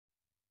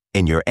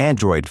In your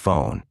Android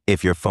phone,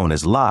 if your phone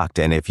is locked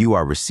and if you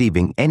are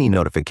receiving any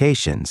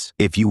notifications,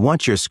 if you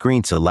want your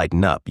screen to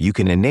lighten up, you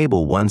can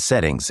enable one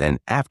settings, and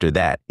after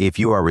that, if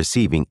you are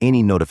receiving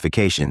any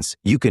notifications,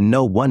 you can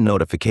know one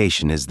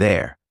notification is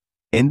there.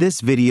 In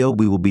this video,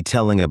 we will be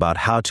telling about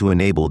how to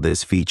enable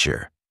this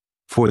feature.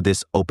 For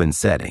this, open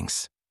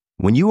Settings.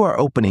 When you are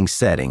opening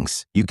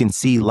Settings, you can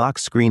see Lock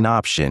Screen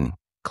option.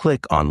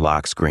 Click on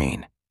Lock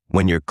Screen.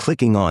 When you're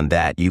clicking on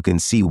that, you can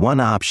see one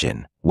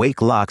option,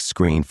 Wake Lock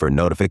Screen for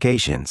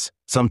notifications.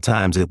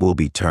 Sometimes it will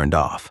be turned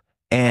off.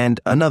 And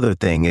another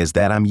thing is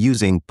that I'm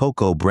using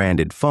Poco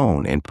branded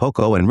phone, and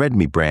Poco and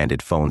Redmi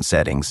branded phone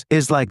settings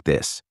is like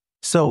this.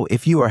 So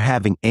if you are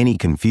having any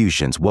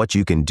confusions, what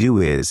you can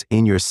do is,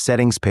 in your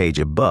settings page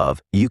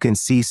above, you can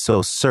see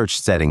search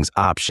settings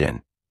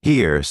option.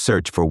 Here,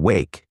 search for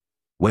Wake.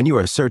 When you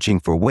are searching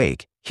for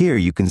Wake, here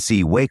you can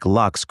see Wake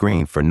Lock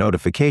Screen for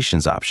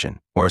notifications option,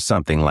 or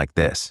something like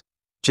this.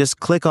 Just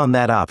click on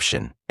that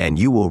option, and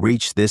you will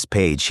reach this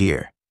page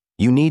here.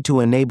 You need to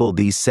enable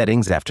these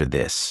settings after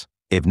this.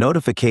 If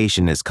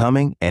notification is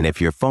coming and if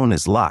your phone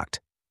is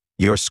locked,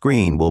 your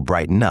screen will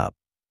brighten up,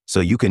 so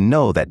you can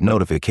know that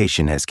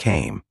notification has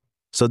came.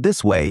 So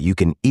this way you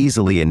can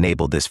easily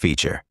enable this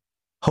feature.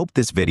 Hope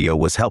this video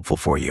was helpful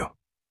for you.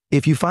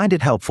 If you find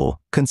it helpful,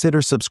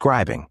 consider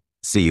subscribing.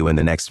 See you in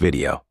the next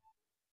video.